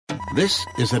This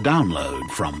is a download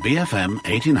from BFM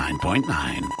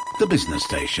 89.9, the business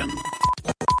station.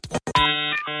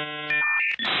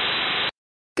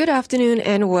 Good afternoon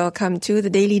and welcome to the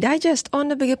Daily Digest on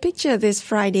the Bigger Picture this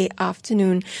Friday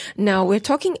afternoon. Now, we're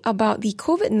talking about the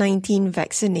COVID-19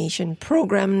 vaccination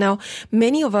program. Now,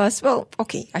 many of us,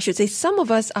 some of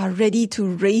us are ready to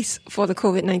race for the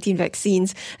COVID-19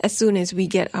 vaccines as soon as we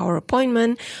get our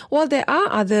appointment, while there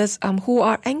are others who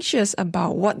are anxious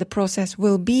about what the process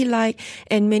will be like,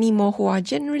 and many more who are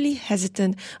generally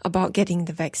hesitant about getting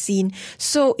the vaccine.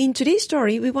 So, in today's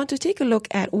story, we want to take a look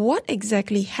at what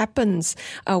exactly happens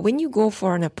when you go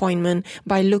for an appointment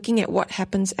by looking at what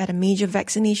happens at a major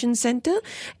vaccination center.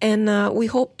 And we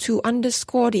hope to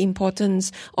underscore the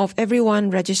importance of everyone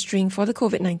registering for the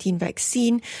COVID-19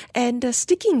 vaccine and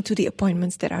sticking to the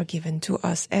appointments that are given to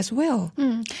us as well.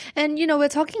 And, we're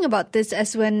talking about this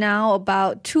as we're now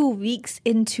about 2 weeks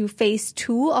into phase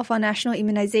 2 of our national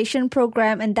immunization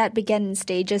program, and that began in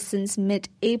stages since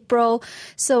mid-April.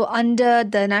 So under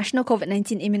the National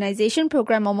COVID-19 Immunization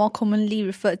Program, or more commonly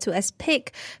referred to as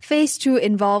PIC, Phase 2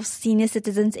 involves senior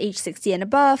citizens aged 60 and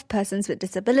above, persons with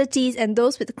disabilities, and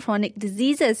those with chronic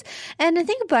diseases. And I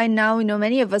think by now,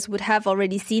 many of us would have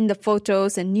already seen the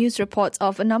photos and news reports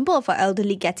of a number of our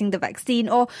elderly getting the vaccine,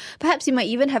 or perhaps you might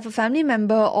even have a family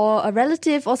member or a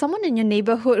relative or someone in your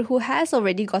neighborhood who has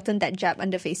already gotten that jab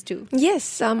under Phase 2.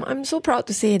 Yes, I'm so proud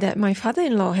to say that my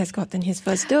father-in-law has gotten his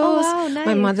first dose. Oh, wow, nice.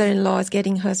 My mother-in-law is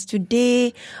getting hers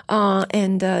today,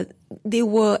 and they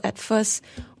were at first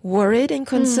worried and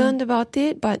concerned about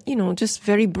it, but, just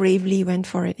very bravely went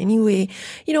for it anyway.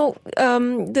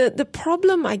 The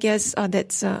problem, I guess,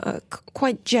 that's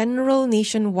quite general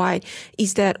nationwide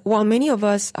is that while many of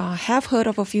us have heard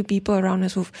of a few people around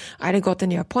us who've either gotten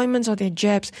their appointments or their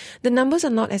jabs, the numbers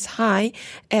are not as high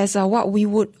as what we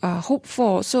would hope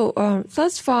for. So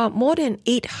thus far, more than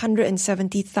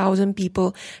 870,000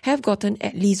 people have gotten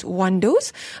at least one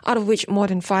dose, out of which more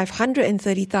than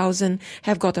 530,000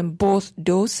 have gotten both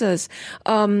doses.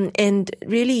 And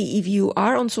really, if you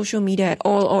are on social media at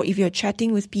all, or if you're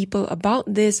chatting with people about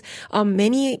this,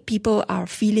 many people are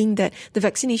feeling that the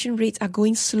vaccination rates are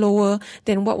going slower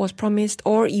than what was promised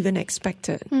or even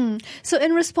expected. So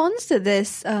in response to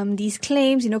this, these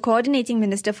claims, Coordinating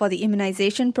Minister for the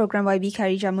Immunization Program, YB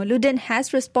Khairy Jamaluddin,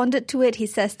 has responded to it. He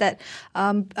says that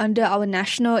under our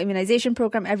national immunization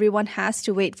program, everyone has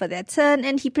to wait for their turn.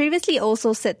 And he previously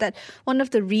also said that one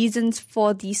of the reasons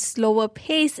for the slower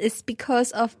pace is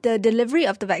because of the delivery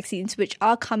of the vaccines, which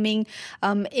are coming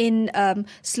in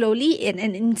slowly and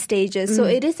in stages. So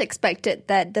it is expected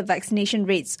that the vaccination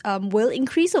rates will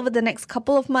increase over the next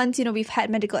couple of months. We've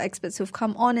had medical experts who've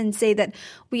come on and say that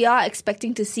we are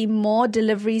expecting to see more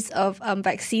deliveries of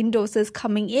vaccine doses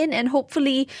coming in, and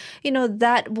hopefully,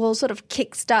 that will sort of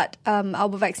kickstart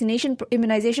our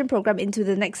immunization program into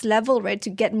the next level, right, to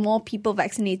get more people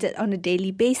vaccinated on a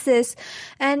daily basis.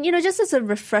 And, just as a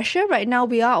refresher, right now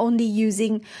we are only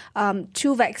using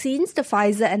 2 vaccines, the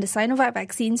Pfizer and the Sinovac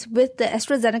vaccines, with the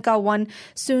AstraZeneca one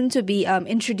soon to be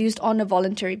introduced on a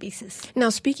voluntary basis. Now,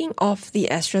 speaking of the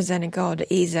AstraZeneca or the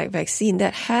AZAC vaccine,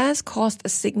 that has caused a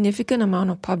significant amount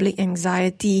of public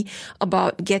anxiety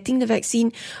about getting the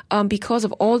vaccine because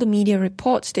of all the media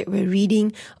reports that we're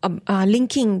reading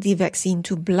linking the vaccine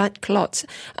to blood clots.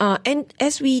 And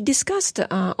as we discussed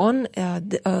on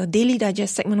the Daily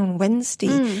Digest segment on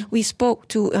Wednesday, we spoke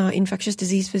to infectious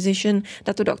disease physician,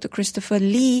 Dr. Christopher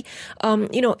Lee,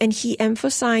 and he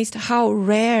emphasized how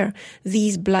rare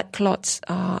these blood clots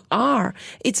are.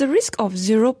 It's a risk of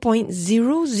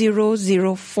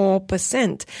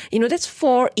 0.0004%. That's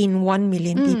 4 in 1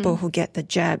 million people who get the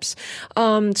jabs.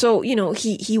 So,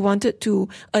 he wanted to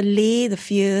allay the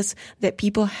fears that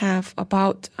people have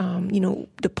about,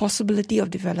 the possibility of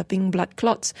developing blood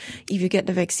clots if you get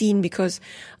the vaccine, because,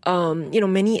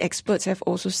 many experts have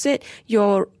also said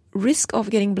your risk of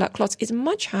getting blood clots is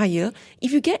much higher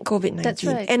if you get COVID-19. That's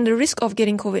right. And the risk of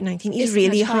getting COVID-19 is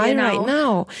really high right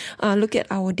now. Look at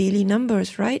our daily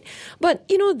numbers, right? But,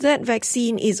 that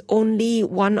vaccine is only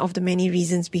one of the many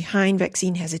reasons behind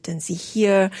vaccine hesitancy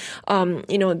here.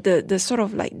 The sort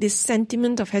of like this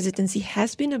sentiment of hesitancy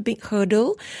has been a big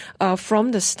hurdle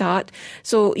from the start.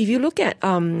 So if you look at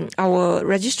our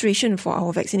registration for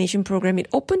our vaccination program, it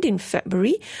opened in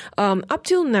February. Up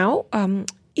till now,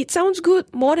 it sounds good.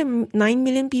 More than 9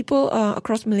 million people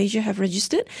across Malaysia have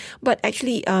registered. But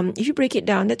actually, if you break it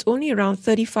down, that's only around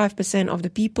 35% of the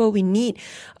people we need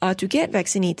to get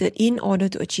vaccinated in order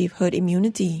to achieve herd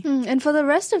immunity. And for the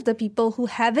rest of the people who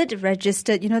haven't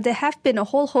registered, there have been a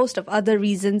whole host of other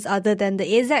reasons other than the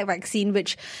AZAC vaccine,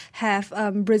 which have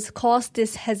caused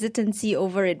this hesitancy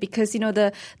over it. Because,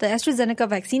 the AstraZeneca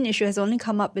vaccine issue has only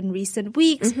come up in recent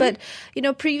weeks. But,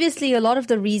 previously, a lot of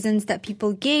the reasons that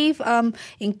people gave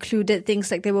included things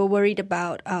like they were worried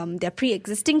about their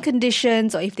pre-existing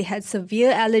conditions, or if they had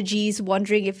severe allergies,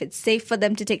 wondering if it's safe for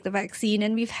them to take the vaccine.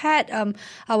 And we've had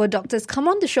our doctors come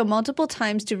on the show multiple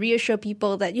times to reassure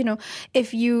people that,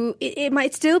 it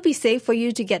might still be safe for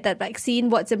you to get that vaccine.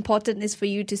 What's important is for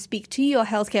you to speak to your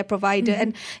healthcare provider.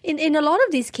 And in a lot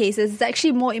of these cases, it's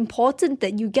actually more important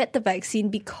that you get the vaccine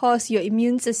because your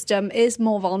immune system is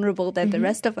more vulnerable than the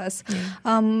rest of us.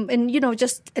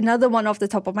 Just another one off the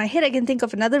top of my head, I can think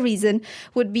of another reason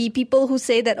would be people who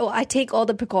say that, I take all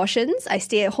the precautions. I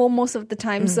stay at home most of the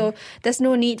time. So there's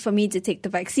no need for me to take the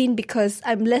vaccine because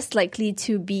I'm less likely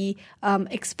to be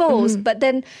exposed. But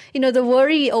then, the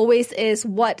worry always is,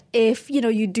 what if,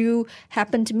 you do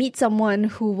happen to meet someone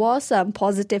who was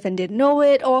positive and didn't know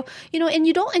it, or,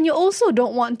 and you also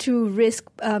don't want to risk,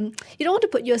 you don't want to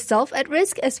put yourself at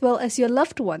risk as well as your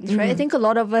loved ones, right? I think a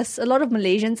lot of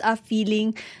Malaysians are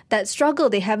feeling that struggle.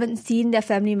 They haven't seen their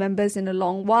family members in a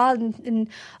long while, and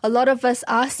a lot of us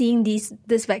are seeing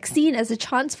this vaccine as a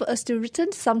chance for us to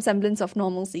return to some semblance of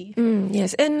normalcy.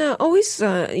 Yes, and always,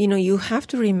 you have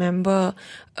to remember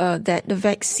that the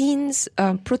vaccines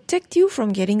protect you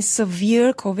from getting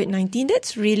severe COVID-19.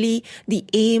 That's really the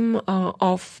aim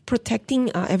of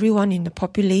protecting everyone in the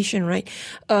population, right?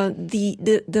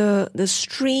 The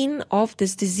strain of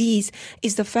this disease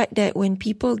is the fact that when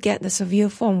people get the severe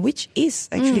form, which is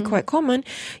actually quite common,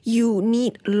 you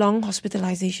need long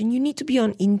hospitalization. You need to be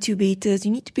on intubators.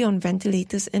 You need to be on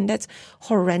ventilators, and that's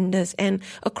horrendous. And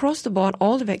across the board,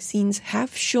 all the vaccines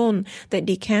have shown that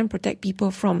they can protect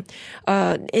people from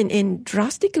and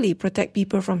drastically protect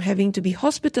people from having to be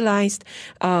hospitalized,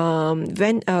 to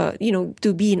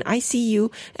be in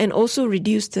ICU, and also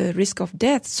reduce the risk of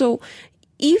death. So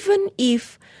even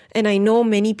if, and I know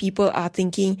many people are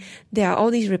thinking there are all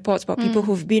these reports about people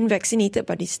who've been vaccinated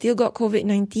but they still got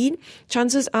COVID-19,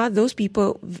 chances are those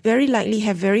people very likely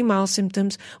have very mild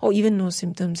symptoms or even no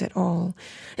symptoms at all.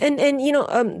 And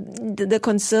the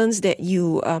concerns that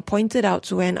you pointed out,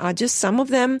 Suen, are just some of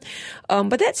them.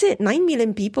 But that's it. 9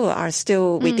 million people are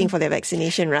still waiting for their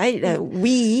vaccination, right?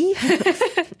 We,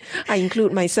 I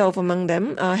include myself among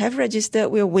them, have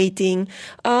registered. We're waiting.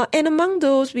 And among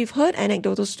those, we've heard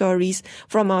anecdotal stories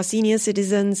from our senior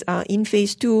citizens in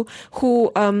phase 2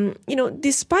 who,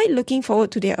 despite looking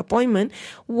forward to their appointment,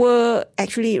 were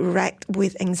actually racked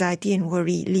with anxiety and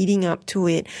worry leading up to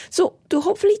it. So to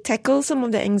hopefully tackle some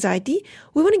of the anxiety,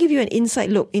 we want to give you an inside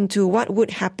look into what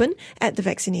would happen at the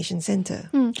vaccination centre.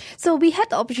 So we had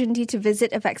the opportunity to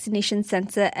visit a vaccination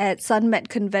centre at Sunmed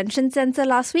Convention Centre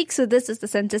last week. So this is the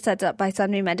centre set up by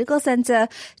Sunway Medical Centre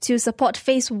to support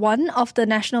phase 1 of the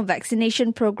National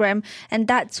Vaccination Programme. And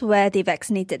that's where they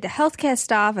vaccinated the healthcare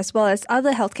staff as well as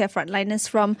other healthcare frontliners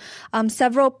from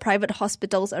several private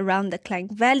hospitals around the Klang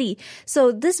Valley.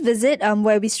 So this visit,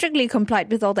 where we strictly complied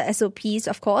with all the SOPs,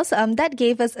 of course, that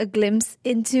gave us a glimpse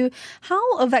into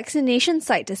how a vaccination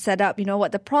site is set up,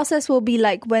 what the process will be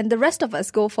like when the rest of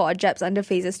us go for our jabs under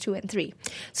phases 2 and 3.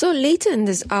 So later in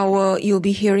this hour, you'll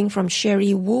be hearing from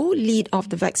Sherry Wu, lead of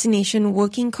the Vaccination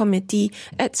Working Committee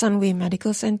at Sunway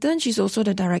Medical Centre. And she's also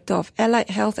the Director of Allied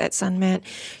Health at Sunmed.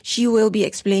 She will be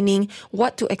explaining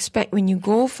what to expect when you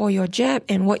go for your jab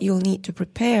and what you'll need to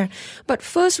prepare. But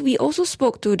first, we also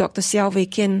spoke to Dr. Xiao Wei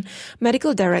Kin,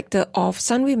 Medical Director of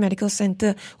Sunway Medical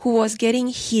Centre, who was getting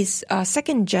his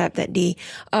second jab that day,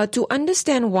 to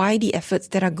understand why the efforts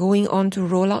that are going on to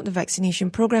roll out the vaccination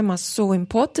program are so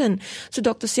important. So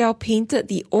Dr. Xiao painted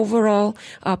the overall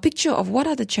picture of what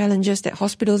are the challenges that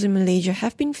hospitals in Malaysia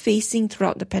have been facing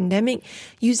throughout the pandemic,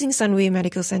 using Sunway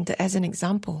Medical Centre as an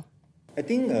example. I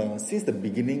think since the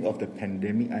beginning of the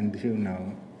pandemic until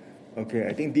now,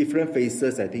 I think different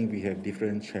phases, we have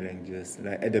different challenges.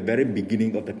 Like at the very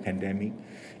beginning of the pandemic,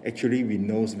 actually we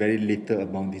know very little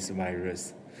about this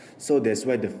virus. So that's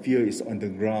why the fear is on the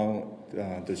ground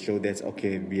to show that,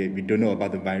 we don't know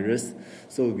about the virus,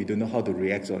 so we don't know how to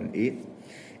react on it.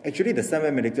 Actually, the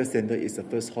Sunway Medical Centre is the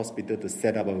first hospital to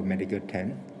set up a medical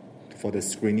tent for the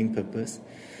screening purpose.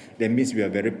 That means we are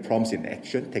very prompt in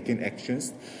action, taking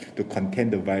actions to contain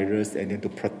the virus and then to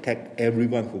protect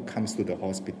everyone who comes to the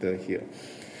hospital here.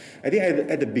 I think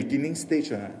at the beginning stage,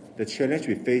 the challenge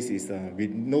we face is we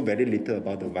know very little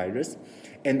about the virus.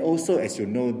 And also, as you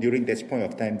know, during that point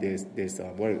of time,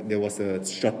 there was a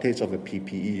shortage of the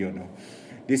PPE, you know.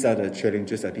 These are the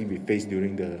challenges I think we faced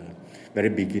during the very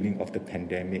beginning of the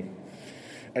pandemic.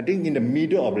 I think in the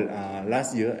middle of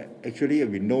last year, actually,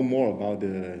 we know more about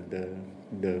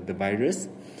the virus.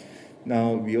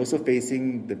 Now, we're also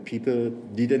facing the people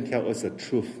didn't tell us the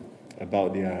truth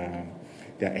about their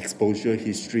exposure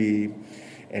history,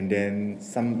 and then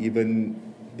some even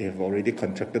they have already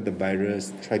contracted the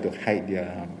virus, try to hide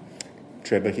their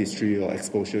travel history or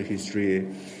exposure history,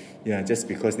 just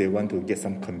because they want to get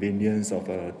some convenience of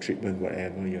a treatment,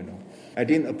 whatever, you know. I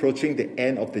think approaching the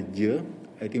end of the year,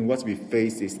 I think what we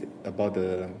face is about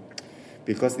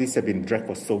because this has been dragged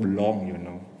for so long, you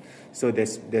know. So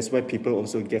that's why people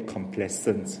also get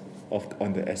complacent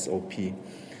on the SOP.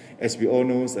 As we all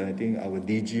know, I think our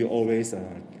DG always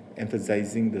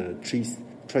emphasizing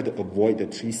try to avoid the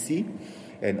 3C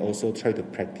and also try to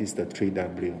practice the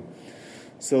 3W.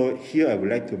 So here I would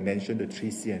like to mention the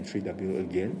 3C and 3W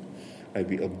again.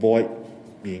 We avoid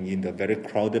being in the very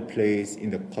crowded place,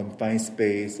 in the confined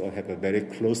space, or have a very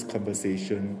close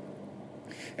conversation.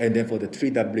 And then for the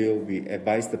 3W, we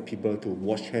advise the people to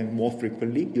wash hands more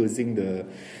frequently using the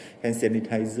hand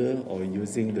sanitizer or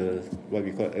using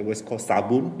it was called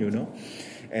sabun, you know.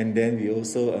 And then we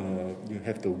also, you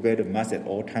have to wear the mask at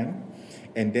all times.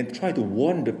 And then try to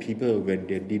warn the people when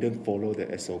they didn't follow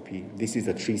the SOP. This is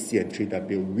the 3C and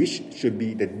 3W, which should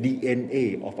be the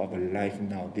DNA of our life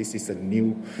now. This is a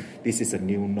new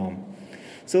norm.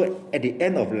 So at the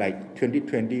end of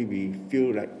 2020, we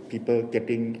feel like people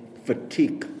getting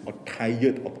fatigued or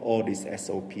tired of all this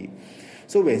SOP.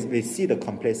 So when we see the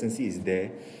complacency is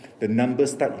there, the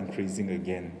numbers start increasing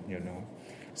again, you know.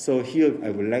 So here I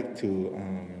would like to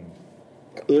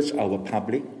urge our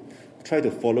public, try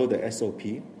to follow the SOP.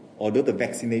 Although the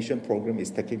vaccination program is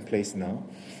taking place now,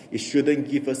 it shouldn't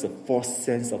give us a false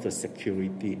sense of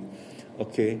security.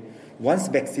 Okay? Once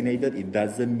vaccinated, it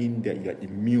doesn't mean that you're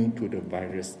immune to the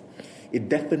virus. It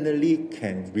definitely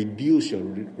can reduce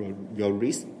your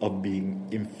risk of being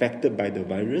infected by the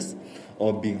virus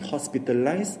or being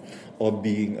hospitalized or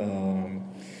being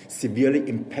severely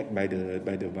impacted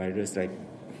by the virus, like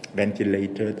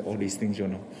ventilated, all these things, you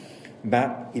know.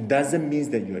 But it doesn't mean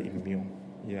that you are immune.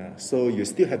 Yeah. So you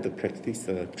still have to practice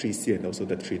the 3C and also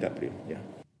the 3W. Yeah.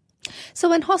 So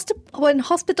when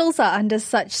hospitals are under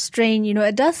such strain,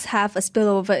 it does have a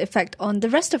spillover effect on the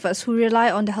rest of us who rely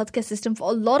on the healthcare system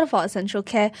for a lot of our essential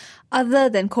care other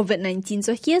than COVID-19.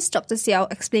 So here's Dr.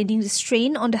 Siao explaining the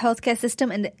strain on the healthcare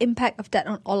system and the impact of that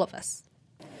on all of us.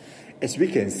 As we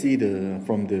can see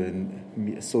from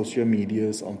the social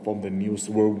medias from the news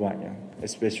worldwide,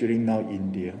 especially now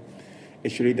India,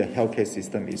 actually the healthcare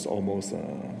system is almost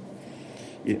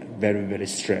very, very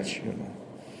stretched, you know.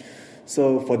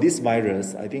 So for this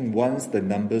virus, I think once the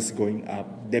numbers going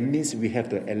up, that means we have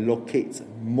to allocate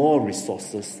more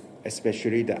resources,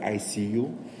 especially the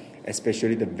ICU,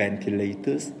 especially the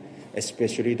ventilators,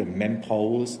 especially the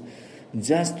manpowers,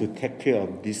 just to take care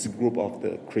of this group of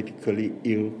the critically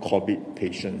ill COVID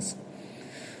patients.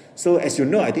 So as you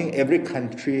know, I think every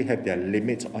country have their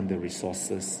limits on the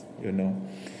resources, you know.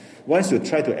 Once you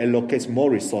try to allocate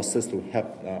more resources to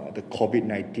help the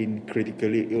COVID-19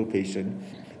 critically ill patient,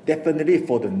 definitely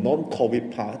for the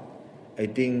non-COVID part, I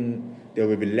think there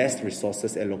will be less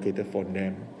resources allocated for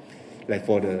them, like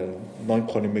for the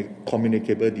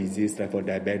non-communicable disease, like for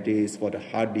diabetes, for the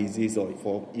heart disease,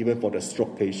 or even for the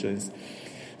stroke patients.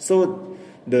 So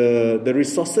the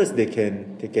resources they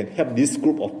can help this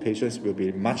group of patients will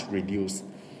be much reduced,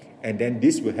 and then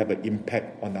this will have an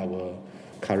impact on our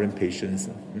current patients.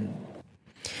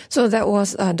 So that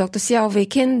was Dr. Siao Wei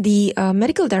Kin, the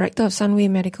medical director of Sunway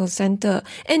Medical Center.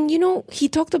 And, he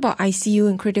talked about ICU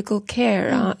and critical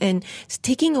care and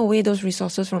taking away those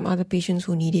resources from other patients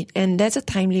who need it. And that's a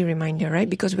timely reminder, right?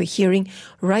 Because we're hearing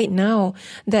right now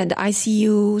that the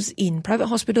ICUs in private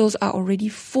hospitals are already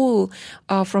full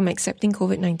from accepting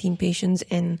COVID-19 patients.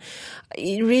 And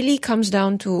it really comes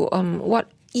down to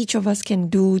what each of us can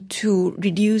do to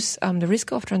reduce the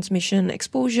risk of transmission,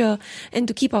 exposure, and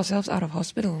to keep ourselves out of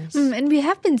hospitals. And we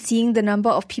have been seeing the number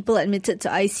of people admitted to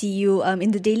ICU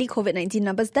in the daily COVID-19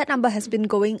 numbers. That number has been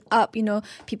going up,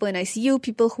 people in ICU,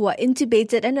 people who are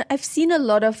intubated. And I've seen a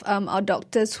lot of our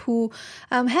doctors who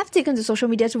have taken to social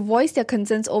media to voice their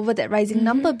concerns over that rising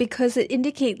number because it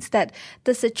indicates that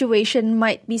the situation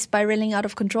might be spiraling out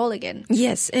of control again.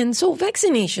 Yes. And so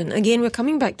vaccination, again, we're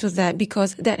coming back to that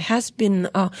because that has been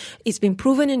It's been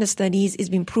proven in the studies. It's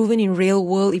been proven in real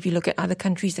world. If you look at other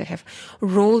countries that have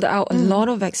rolled out a lot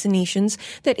of vaccinations,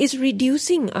 that is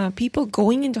reducing people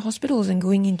going into hospitals and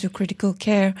going into critical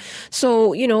care.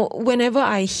 So, whenever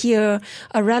I hear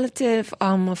a relative,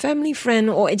 a family friend,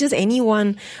 or just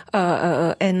anyone,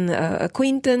 an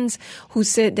acquaintance who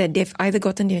said that they've either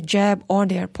gotten their jab or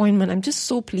their appointment, I'm just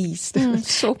so pleased.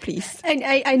 So pleased.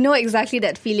 I know exactly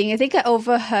that feeling. I think I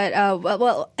overheard,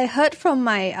 I heard from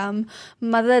my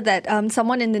mother that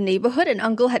someone in the neighborhood, an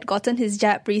uncle, had gotten his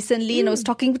jab recently, and I was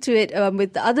talking to it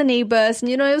with the other neighbors,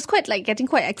 and it was quite getting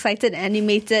quite excited and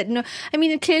animated.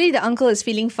 Clearly the uncle is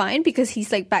feeling fine because he's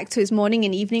back to his morning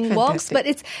and evening walks, but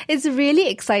it's really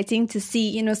exciting to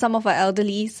see, some of our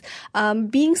elderlies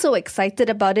being so excited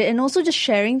about it, and also just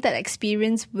sharing that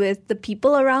experience with the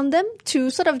people around them to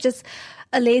sort of just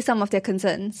allay some of their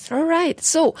concerns. All right.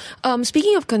 So,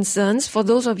 speaking of concerns, for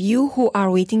those of you who are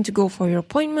waiting to go for your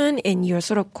appointment and you're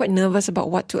sort of quite nervous about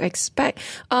what to expect,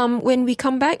 when we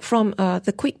come back from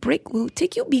the quick break, we'll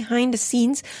take you behind the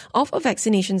scenes of a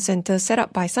vaccination center set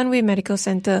up by Sunway Medical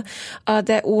Center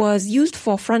that was used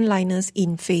for frontliners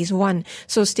in phase 1.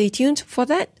 So stay tuned for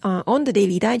that on the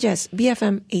Daily Digest,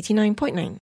 BFM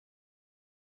 89.9.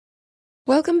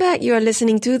 Welcome back. You are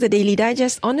listening to the Daily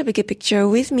Digest on the Bigger Picture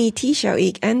with me, T. Xiao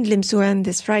Ik and Lim Suan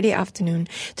this Friday afternoon.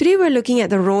 Today we're looking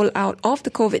at the rollout of the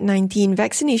COVID-19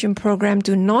 vaccination program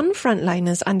to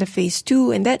non-frontliners under Phase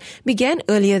 2, and that began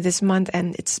earlier this month,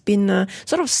 and it's been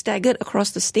sort of staggered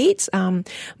across the states,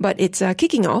 but it's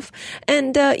kicking off.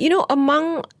 And,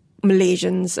 among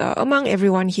Malaysians, among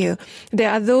everyone here, there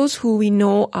are those who we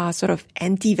know are sort of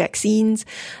anti-vaccines.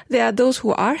 There are those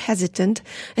who are hesitant,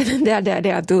 and then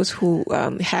there are those who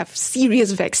have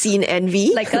serious vaccine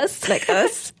envy, like us,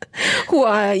 who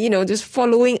are just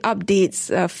following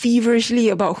updates feverishly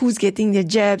about who's getting their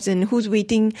jabs and who's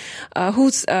waiting,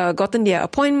 who's gotten their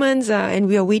appointments, and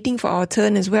we are waiting for our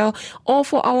turn as well, or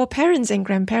for our parents and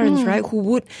grandparents, right, who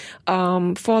would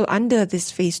fall under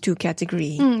this Phase 2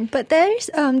 category. But there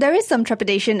is some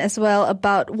trepidation as well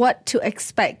about what to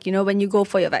expect, when you go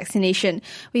for your vaccination.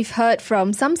 We've heard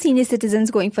from some senior citizens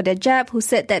going for their jab who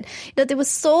said that they were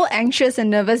so anxious and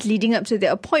nervous leading up to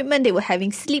their appointment. They were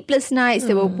having sleepless nights.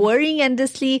 They were worrying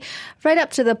endlessly right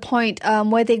up to the point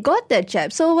where they got their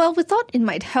jab. So, we thought it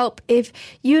might help if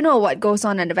you know what goes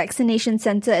on at a vaccination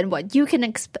center and what you can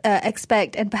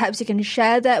expect, and perhaps you can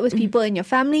share that with people in your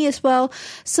family as well.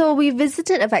 So we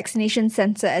visited a vaccination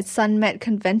center at SunMed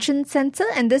Convention Center,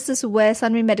 and this is where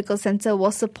Sunway Medical Center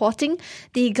was supporting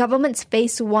the government's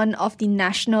Phase 1 of the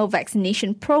National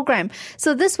Vaccination Program.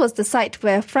 So this was the site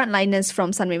where frontliners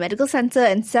from Sunway Medical Center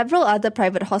and several other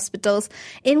private hospitals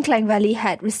in Klang Valley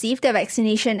had received their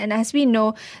vaccination, and as we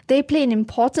know, they play an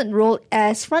important role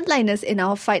as frontliners in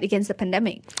our fight against the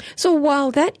pandemic. So while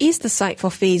that is the site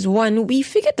for Phase 1, we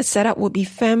figured the setup would be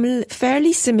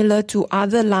fairly similar to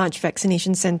other large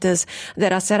vaccination centers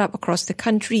that are set up across the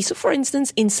country. So for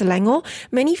instance, in Selangor,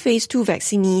 many Phase 2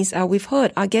 vaccinees, we've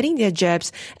heard, are getting their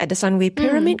jabs at the Sunway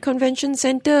Pyramid Convention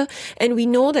Center, and we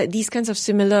know that these kinds of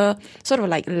similar sort of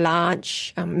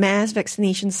large mass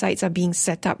vaccination sites are being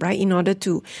set up, right, in order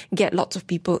to get lots of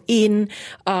people in.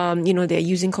 They're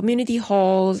using community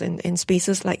halls and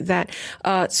spaces like that.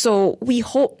 So we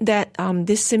hope that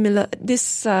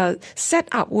this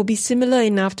setup will be similar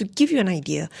enough to give you an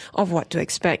idea of what to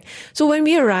expect. So when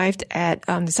we arrived at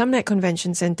the SunMed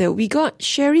Convention Center, we got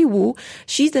Sherry Wu.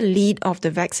 She's the lead of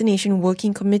the Vaccination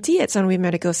Working Committee at Sunway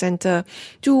Medical Center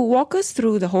to walk us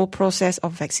through the whole process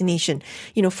of vaccination,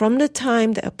 from the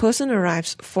time that a person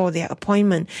arrives for their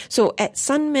appointment. So at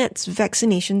SunMed's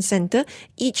Vaccination Center,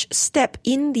 each step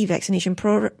in the vaccination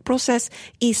process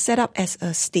is set up as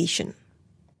a station.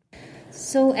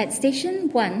 So at Station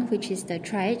 1, which is the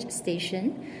triage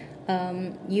station,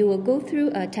 you will go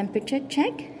through a temperature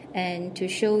check and to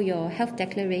show your health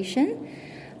declaration.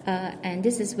 And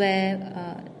this is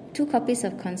where 2 copies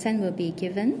of consent will be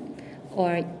given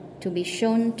or to be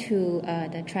shown to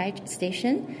the triage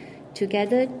station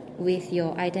together with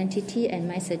your identity and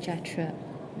MySejahtera.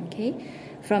 Okay.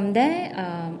 From there,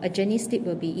 a journey slip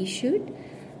will be issued,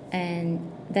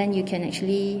 and then you can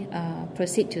actually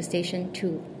proceed to Station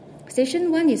 2.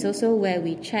 Station 1 is also where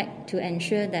we check to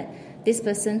ensure that this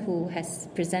person who has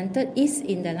presented is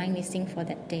in the line listing for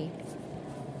that day.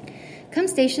 Come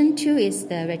Station 2 is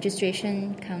the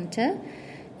registration counter.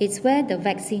 It's where the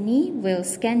vaccinee will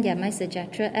scan their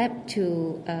MySejahtera app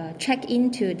to check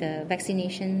into the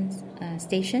vaccination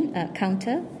station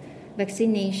counter,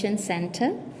 vaccination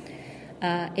center.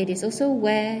 It is also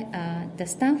where the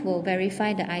staff will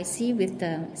verify the IC with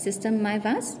the system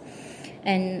MyVAS.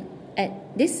 And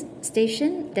At this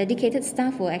station, dedicated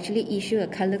staff will actually issue a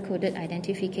color-coded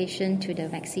identification to the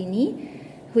vaccinee,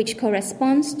 which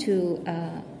corresponds to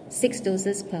 6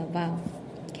 doses per vial.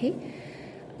 Okay.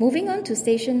 Moving on to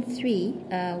station 3,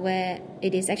 where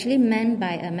it is actually manned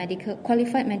by a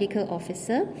qualified medical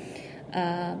officer.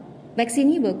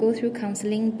 Vaccinee will go through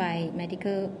counselling by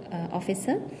medical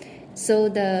officer. So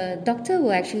the doctor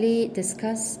will actually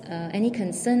discuss any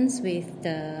concerns with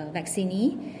the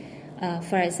vaccinee.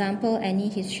 For example, any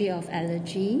history of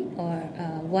allergy or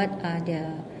what are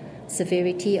the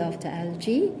severity of the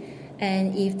allergy,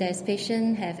 and if this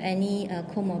patient have any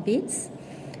comorbids,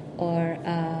 or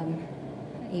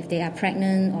if they are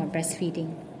pregnant or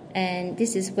breastfeeding. And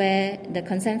this is where the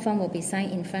consent form will be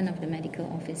signed in front of the medical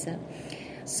officer.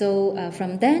 So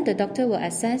from there, the doctor will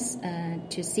assess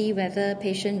to see whether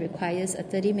patient requires a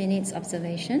 30 minutes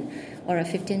observation or a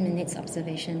 15 minutes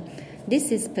observation.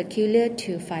 This is peculiar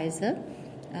to Pfizer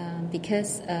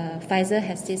because Pfizer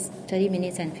has this 30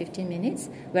 minutes and 15 minutes,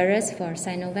 whereas for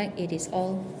Sinovac, it is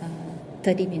all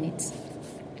 30 minutes.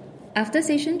 After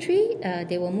Station 3,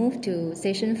 they will move to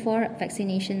Station 4,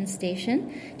 Vaccination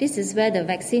Station. This is where the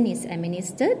vaccine is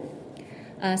administered.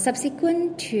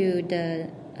 Subsequent to the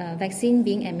vaccine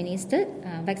being administered,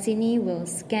 vaccinee will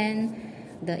scan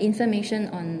the information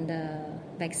on the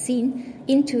vaccine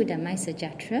into the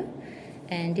MySejahtera,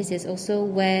 and this is also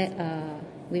where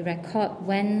we record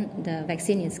when the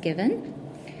vaccine is given,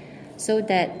 so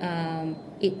that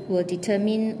it will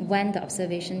determine when the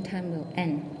observation time will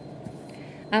end.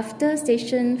 After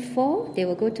Station 4, they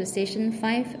will go to Station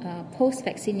 5,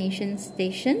 post-vaccination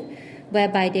station,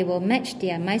 whereby they will match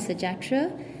their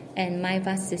MySejahtera and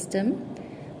MyVAS system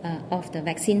of the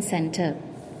vaccine center.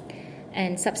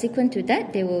 And subsequent to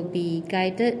that, they will be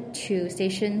guided to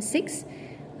Station 6,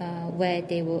 where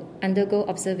they will undergo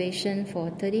observation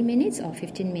for 30 minutes or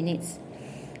 15 minutes.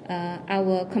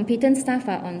 Our competent staff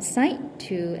are on site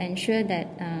to ensure that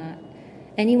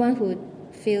anyone who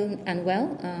feel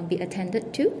unwell be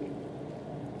attended to.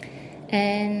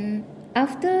 And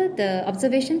after the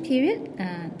observation period,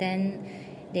 then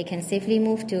they can safely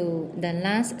move to the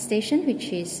last station,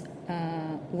 which is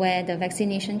where the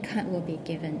vaccination card will be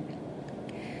given.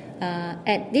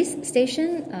 At this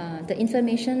station, the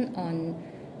information on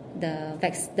the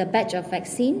batch of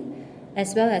vaccine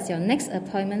as well as your next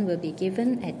appointment will be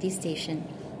given at this station.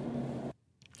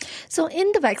 So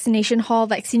in the vaccination hall,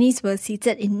 vaccinees were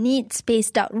seated in neat,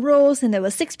 spaced-out rows, and there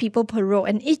were 6 people per row,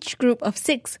 and each group of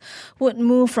 6 would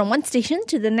move from one station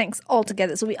to the next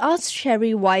altogether. So we asked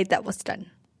Sherry why that was done.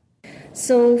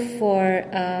 So for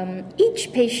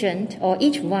each patient or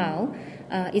each vial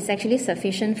is actually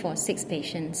sufficient for 6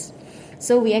 patients.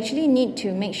 So we actually need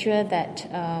to make sure that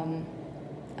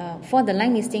for the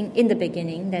line listing in the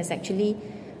beginning, there's actually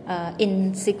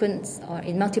in sequence or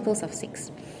in multiples of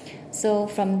 6. So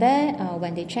from there,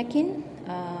 when they check in,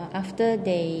 after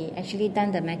they actually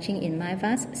done the matching in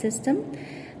MyVAS system,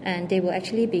 and they will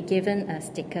actually be given a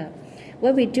sticker.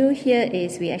 What we do here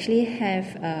is we actually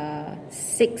have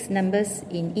 6 numbers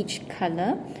in each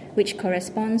color, which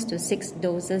corresponds to 6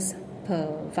 doses per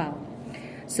vial.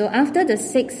 So after the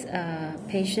 6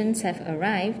 patients have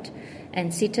arrived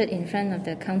and seated in front of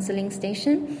the counseling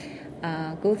station,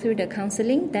 go through the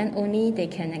counseling, then only they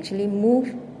can actually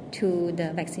move to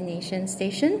the vaccination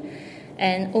station,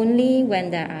 and only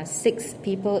when there are 6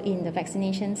 people in the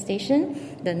vaccination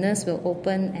station, the nurse will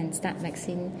open and start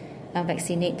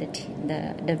vaccinate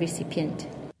the recipient.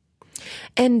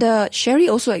 And Sherry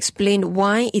also explained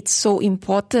why it's so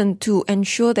important to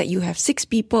ensure that you have 6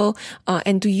 people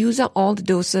and to use up all the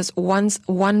doses once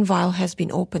one vial has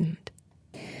been opened.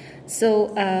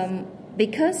 So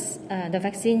because the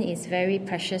vaccine is very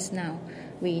precious now,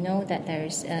 we know that there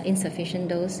is insufficient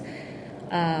dose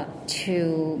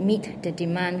to meet the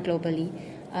demand globally.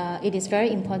 It is very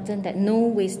important that no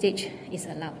wastage is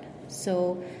allowed.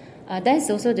 So that is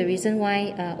also the reason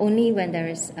why only when there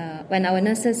is when our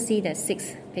nurses see that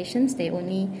 6 patients, they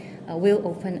only will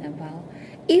open a vial.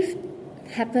 If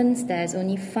happens there's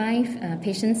only 5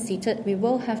 patients seated, we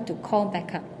will have to call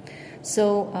back up.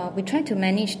 So we try to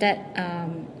manage that,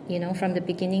 from the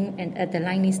beginning and at the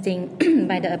line listing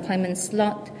by the appointment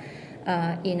slot,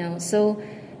 So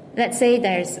let's say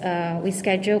we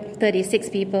schedule 36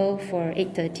 people for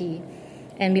 8:30,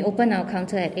 and we open our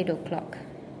counter at 8 o'clock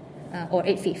or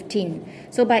 8:15.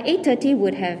 So by 8:30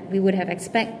 we would have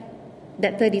expect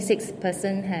that 36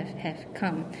 person have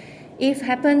come. If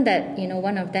happened that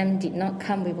one of them did not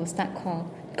come, we will start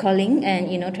calling and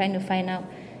trying to find out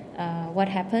what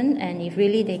happened, and if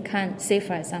really they can't, say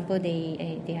for example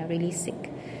they are really sick,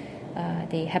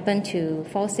 they happen to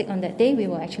fall sick on that day, we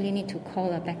will actually need to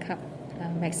call a backup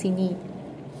vaccinee.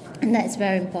 And that's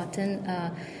very important.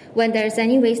 When there's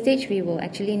any wastage, we will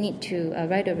actually need to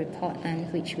write a report,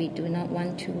 and which we do not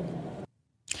want to.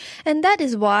 And that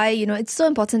is why, it's so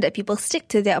important that people stick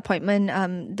to their appointment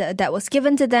that was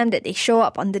given to them, that they show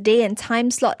up on the day and time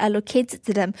slot allocated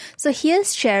to them. So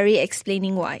here's Sherry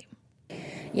explaining why.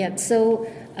 Yeah, so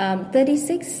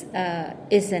 36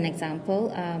 is an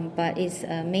example, but it's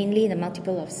mainly the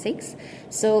multiple of 6.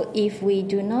 So if we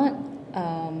do not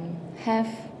have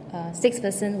 6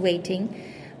 person waiting,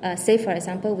 say for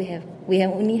example we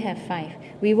only have 5,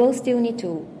 we will still need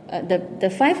to the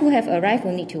 5 who have arrived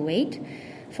will need to wait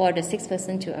for the 6th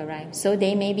person to arrive. So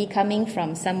they may be coming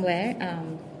from somewhere,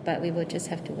 but we will just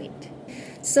have to wait.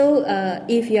 So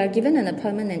if you are given an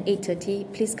appointment at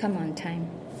 8:30, please come on time.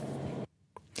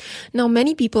 Now,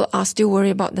 many people are still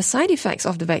worried about the side effects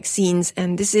of the vaccines,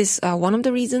 and this is one of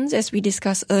the reasons, as we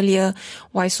discussed earlier,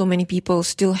 why so many people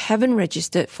still haven't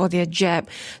registered for their jab.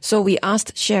 So we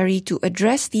asked Sherry to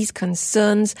address these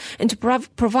concerns and to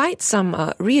provide some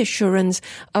reassurance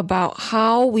about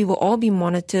how we will all be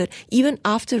monitored even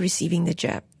after receiving the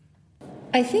jab.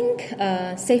 I think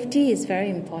safety is very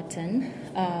important.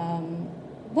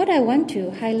 What I want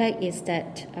to highlight is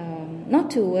that not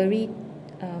to worry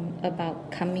about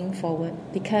coming forward,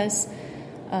 because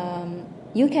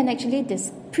you can actually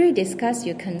pre-discuss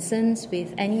your concerns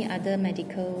with any other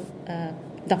medical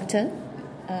doctor.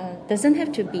 Doesn't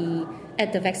have to be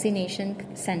at the vaccination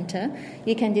center.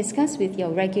 You can discuss with your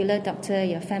regular doctor,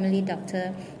 your family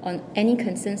doctor, on any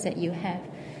concerns that you have,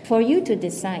 for you to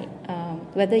decide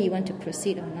whether you want to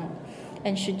proceed or not.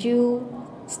 And should you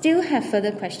still have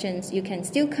further questions, you can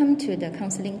still come to the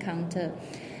counselling counter.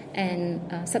 And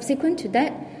subsequent to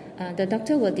that, the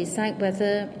doctor will decide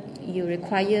whether you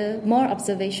require more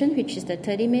observation, which is the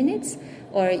 30 minutes,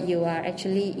 or you are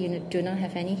actually, do not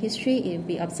have any history, it will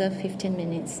be observed 15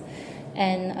 minutes.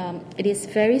 And it is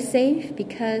very safe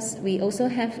because we also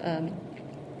have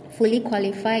fully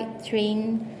qualified,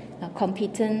 trained,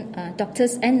 competent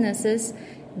doctors and nurses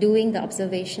doing the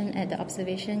observation at the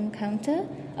observation counter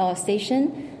or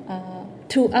station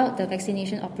throughout the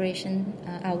vaccination operation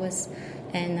hours.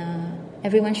 And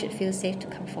everyone should feel safe to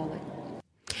come forward.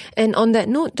 And on that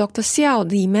note, Dr. Xiao,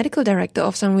 the medical director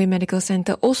of Sunway Medical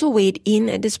Center, also weighed in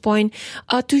at this point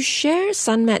to share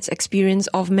SunMed's experience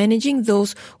of managing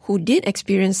those who did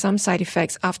experience some side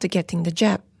effects after getting the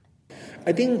jab.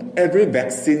 I think every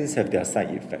vaccines have their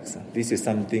side effects. This is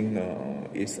something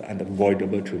is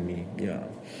unavoidable to me. Yeah,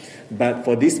 but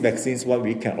for these vaccines, what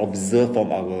we can observe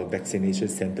from our vaccination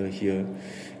center here,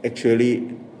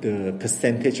 actually the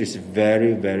percentage is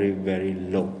very, very, very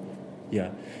low. Yeah,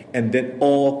 and then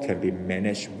all can be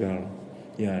managed well.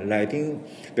 Yeah, like I think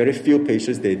very few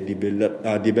patients they develop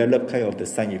kind of the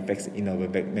side effects in our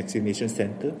vaccination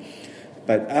center,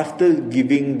 but after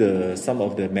giving some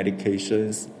of the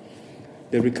medications,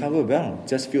 they recover well,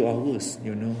 just few hours,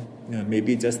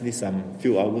 maybe just need some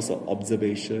few hours of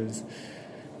observations.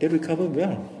 They recover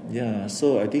well. Yeah,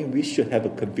 so I think we should have a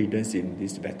confidence in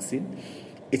this vaccine.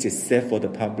 It is safe for the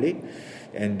public,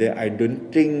 and I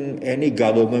don't think any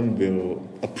government will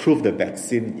approve the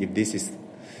vaccine if this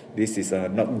is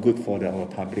not good for our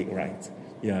public rights.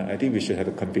 Yeah, I think we should have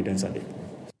a confidence on it.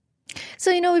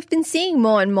 So, we've been seeing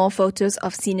more and more photos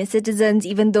of senior citizens,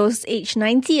 even those aged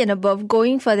 90 and above,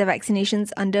 going for their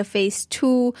vaccinations under phase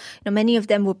 2. Many of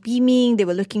them were beaming, they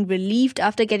were looking relieved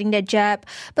after getting their jab.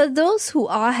 But those who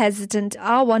are hesitant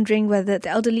are wondering whether the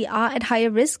elderly are at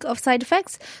higher risk of side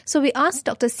effects. So we asked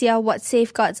Dr. Sia what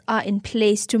safeguards are in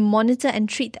place to monitor and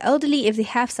treat the elderly if they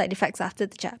have side effects after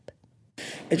the jab.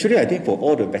 Actually, I think for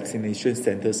all the vaccination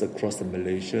centers across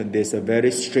Malaysia, there's a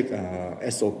very strict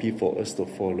SOP for us to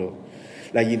follow.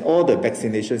 Like in all the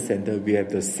vaccination centers, we have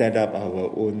to set up our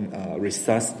own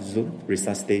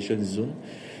resuscitation zone,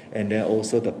 and then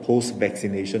also the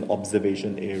post-vaccination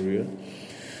observation area.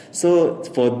 So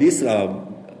for this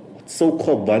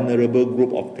so-called vulnerable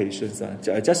group of patients,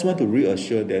 I just want to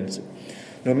reassure them,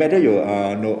 no matter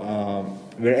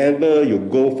wherever you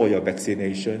go for your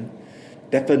vaccination,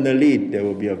 definitely there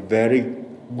will be a very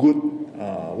good,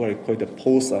 the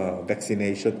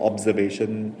post-vaccination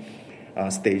observation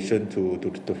station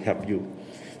to help you.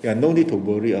 Yeah, no need to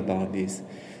worry about this.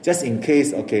 Just in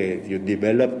case, you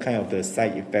develop kind of the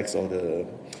side effects or the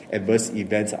adverse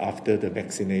events after the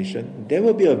vaccination, there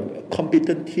will be a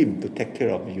competent team to take care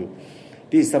of you.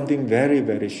 This is something very,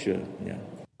 very sure. Yeah.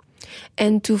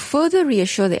 And to further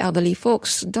reassure the elderly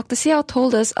folks, Dr. Xiao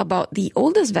told us about the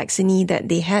oldest vaccinee that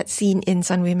they had seen in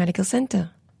Sunway Medical Center.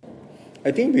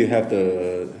 I think we have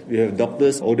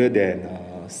doctors older than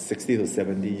 60 to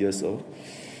 70 years old.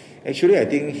 Actually, I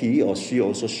think he or she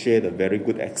also shared a very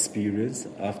good experience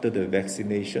after the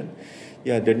vaccination.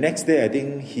 Yeah, the next day I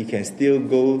think he can still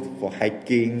go for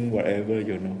hiking, whatever,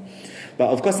 But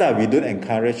of course, we don't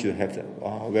encourage you to have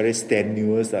very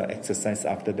strenuous exercise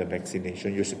after the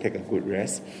vaccination. You should take a good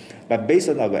rest. But based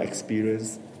on our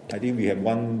experience, I think we have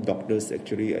one doctor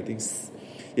actually, I think,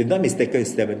 if not mistaken,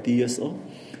 is 70 years old.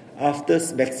 After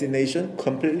vaccination,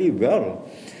 completely well.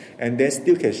 And then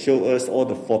still can show us all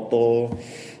the photo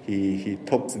he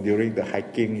took during the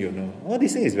hiking, All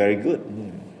these things is very good.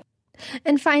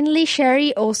 And finally,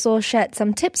 Sherry also shared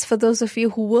some tips for those of you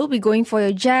who will be going for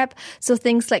your jab. So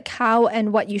things like how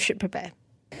and what you should prepare.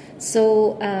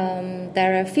 So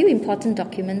there are a few important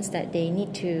documents that they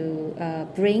need to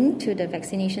bring to the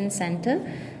vaccination center.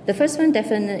 The first one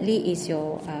definitely is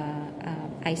your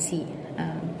IC.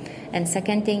 And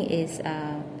second thing is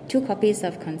 2 copies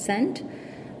of consent.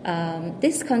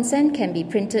 This consent can be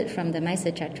printed from the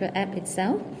MySejahtera app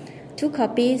itself. 2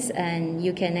 copies, and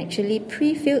you can actually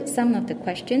pre-fill some of the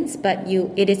questions, but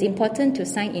it is important to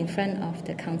sign in front of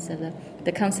the counselor,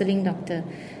 the counseling doctor,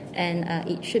 and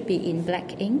it should be in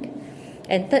black ink.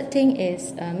 And third thing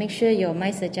is make sure your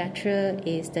MySejahtera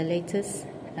is the latest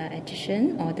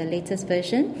edition or the latest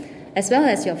version, as well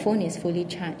as your phone is fully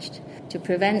charged to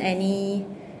prevent any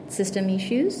system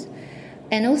issues.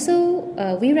 And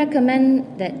also, we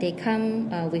recommend that they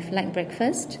come with light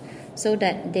breakfast, so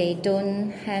that they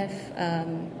don't have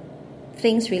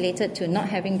things related to not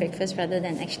having breakfast rather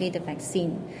than actually the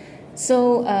vaccine.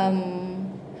 So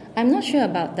I'm not sure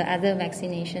about the other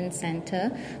vaccination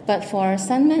center, but for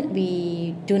Sunmet,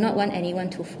 we do not want anyone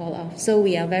to fall off. So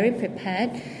we are very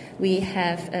prepared. We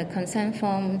have consent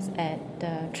forms at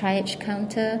the triage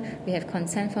counter. We have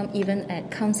consent form even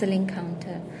at counseling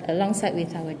counter, alongside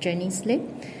with our journey slip.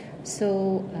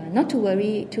 So not to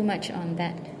worry too much on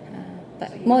that.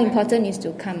 But more important is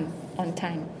to come on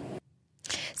time.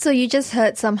 So you just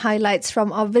heard some highlights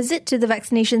from our visit to the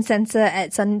vaccination centre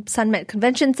at Sunmet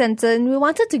Convention Centre, and we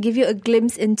wanted to give you a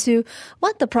glimpse into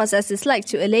what the process is like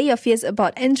to allay your fears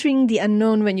about entering the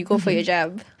unknown when you go for your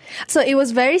jab. So it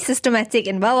was very systematic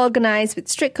and well organised with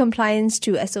strict compliance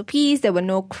to SOPs. There were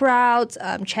no crowds,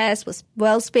 chairs was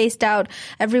well spaced out,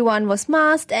 everyone was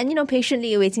masked and,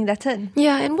 patiently awaiting their turn.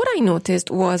 Yeah, and what I noticed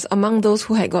was among those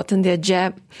who had gotten their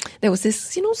jab, there was this,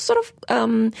 sort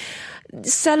of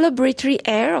celebratory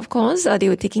air, of course. They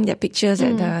were taking their pictures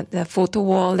at the photo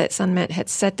wall that Sunmet had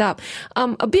set up.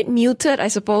 A bit muted, I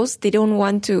suppose. They don't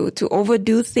want to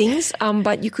overdo things,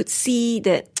 but you could see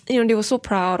that they were so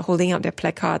proud holding up their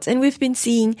placards. And we've been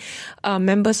seeing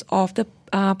members of the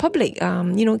public,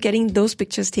 getting those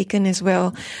pictures taken as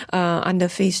well under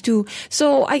phase 2.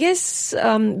 So I guess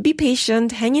be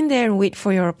patient, hang in there and wait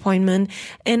for your appointment.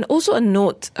 And also a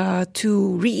note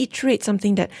to reiterate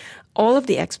something that all of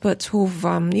the experts who've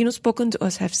spoken to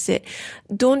us have said.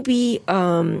 Don't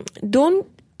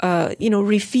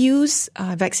refuse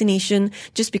vaccination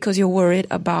just because you're worried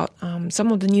about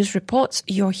some of the news reports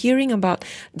you're hearing about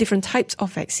different types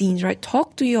of vaccines, right?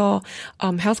 Talk to your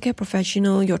healthcare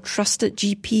professional, your trusted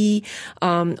GP,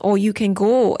 or you can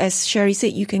go, as Sherry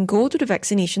said, you can go to the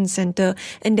vaccination center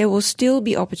and there will still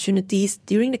be opportunities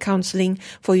during the counseling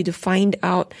for you to find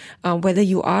out whether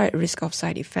you are at risk of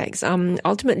side effects.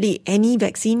 Ultimately, any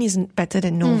vaccine is better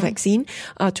than no vaccine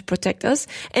to protect us.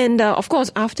 And of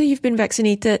course, after you've been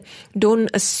vaccinated, don't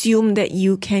assume that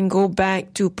you can go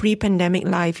back to pre-pandemic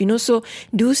life, so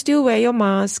do still wear your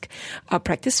mask,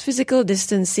 practice physical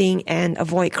distancing and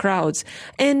avoid crowds.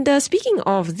 And speaking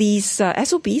of these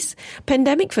SOPs,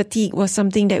 pandemic fatigue was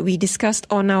something that we discussed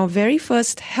on our very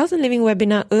first Health and Living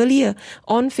webinar earlier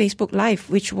on Facebook Live,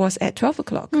 which was at 12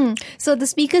 o'clock. So the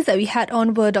speakers that we had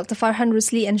on were Dr. Farhan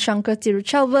Rusli and Shankar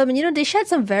Tiruchelvam, and they shared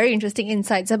some very interesting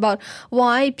insights about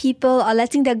why people are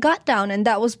letting their guard down, and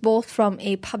that was both from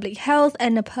a public health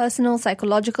and a personal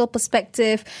psychological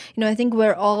perspective. I think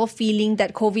we're all feeling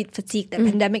that COVID fatigue, that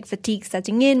pandemic fatigue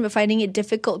setting in. We're finding it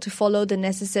difficult to follow the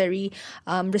necessary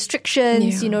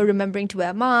restrictions, remembering to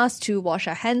wear masks, to wash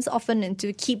our hands often, and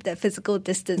to keep that physical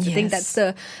distance. Yes. I think that's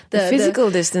the physical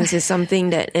distance is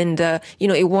something that, and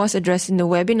it was addressed in the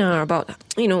webinar about,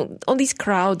 all these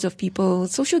crowds of people,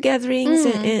 social gatherings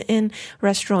and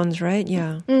restaurants, right?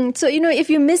 Yeah. So, if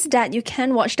you missed that, you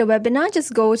can watch the webinar.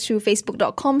 Just go to facebook.com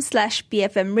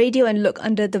facebook.com/BFM radio and look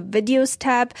under the videos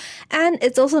tab. And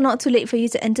it's also not too late for you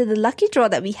to enter the lucky draw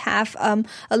that we have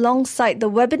alongside the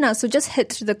webinar. So just head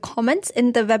to the comments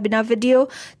in the webinar video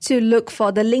to look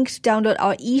for the link to download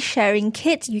our e-sharing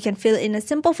kit. You can fill in a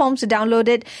simple form to download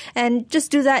it and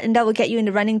just do that, and that will get you in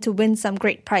the running to win some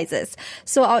great prizes.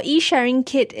 So our e-sharing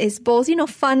kit is both,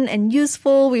 fun and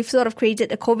useful. We've sort of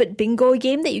created a COVID bingo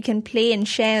game that you can play and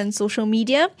share on social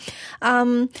media.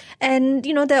 And,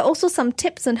 there are also some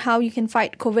tips on how you can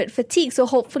fight COVID fatigue. So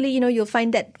hopefully, you'll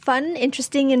find that fun,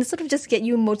 interesting, and sort of just get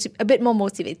you a bit more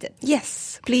motivated.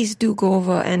 Yes, please do go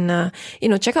over and,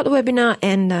 check out the webinar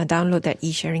and download that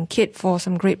e-sharing kit for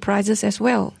some great prizes as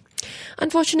well.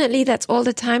 Unfortunately, that's all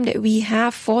the time that we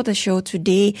have for the show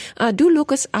today. Do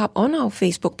look us up on our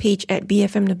Facebook page at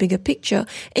BFM The Bigger Picture.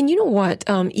 And you know what?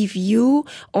 If you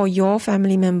or your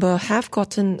family member have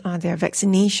gotten their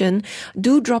vaccination,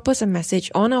 do drop us a message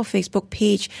on our Facebook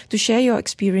page to share your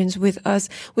experience with us.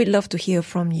 We'd love to hear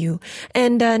from you.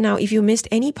 And now, if you missed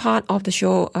any part of the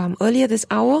show earlier this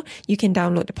hour, you can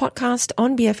download the podcast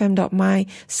on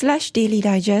bfm.my/Daily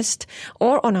Digest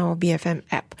or on our BFM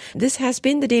app. This has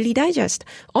been the Daily Digest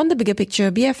on the Bigger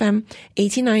Picture BFM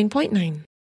 89.9.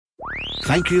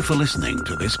 Thank you for listening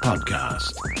to this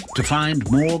podcast. To find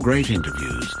more great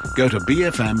interviews, go to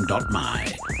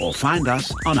bfm.my or find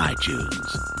us on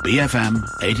iTunes. BFM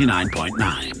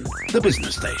 89.9, the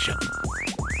business station.